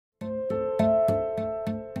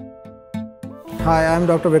Hi, I am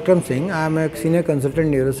Dr. Vikram Singh. I am a senior consultant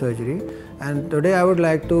in neurosurgery, and today I would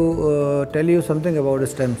like to tell you something about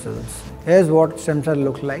stem cells. Here's what stem cell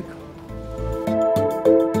looks like.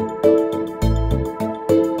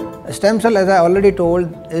 A stem cell, as I already told,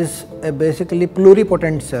 is a basically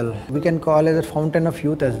pluripotent cell. We can call it a fountain of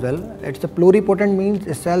youth as well. It's a pluripotent means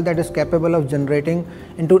a cell that is capable of generating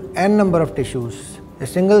into n number of tissues. A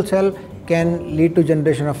single cell can lead to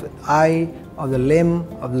generation of eye, of the limb,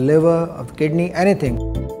 of the liver, of the kidney, anything.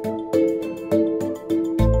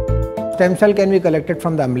 Stem cell can be collected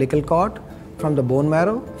from the umbilical cord, from the bone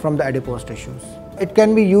marrow, from the adipose tissues. It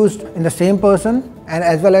can be used in the same person, and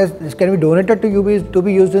as well as this can be donated to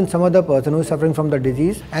be used in some other person who is suffering from the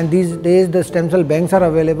disease. And these days the stem cell banks are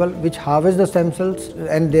available which harvest the stem cells,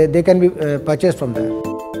 and they can be purchased from there.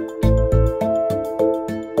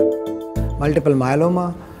 Multiple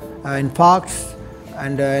myeloma, infarcts,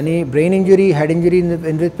 and any brain injury, head injury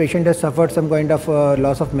in which patient has suffered some kind of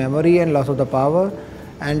loss of memory and loss of the power.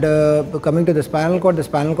 And coming to the spinal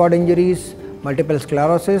cord injuries, multiple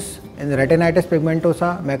sclerosis, and retinitis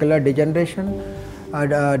pigmentosa, macular degeneration,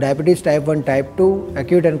 diabetes type 1, type 2,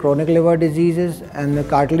 acute and chronic liver diseases, and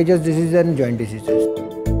cartilaginous diseases and joint diseases.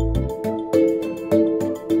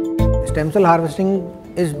 Stem cell harvesting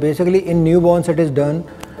is basically in newborns. It is done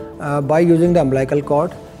by using the umbilical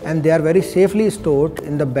cord, and they are very safely stored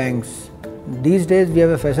in the banks. These days we have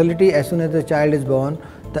a facility. As soon as the child is born,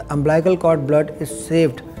 the umbilical cord blood is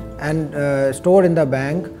saved and stored in the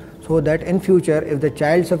bank, so that in future if the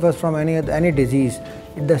child suffers from any disease,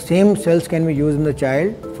 the same cells can be used in the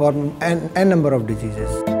child for n number of diseases.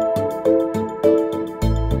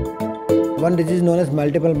 One disease known as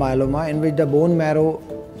multiple myeloma, in which the bone marrow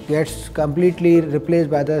gets completely replaced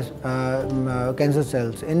by the cancer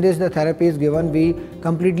cells. In this, the therapy is given. We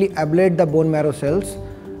completely ablate the bone marrow cells,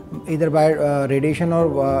 either by radiation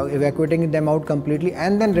or evacuating them out completely,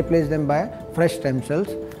 and then replace them by fresh stem cells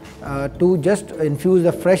to just infuse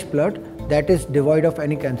the fresh blood that is devoid of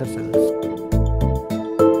any cancer cells.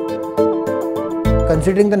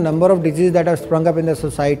 Considering the number of diseases that have sprung up in the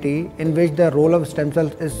society, in which the role of stem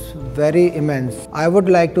cells is very immense, I would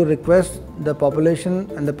like to request the population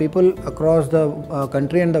and the people across the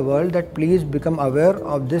country and the world that please become aware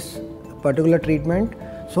of this particular treatment,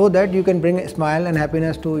 so that you can bring a smile and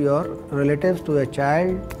happiness to your relatives, to your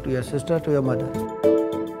child, to your sister, to your mother.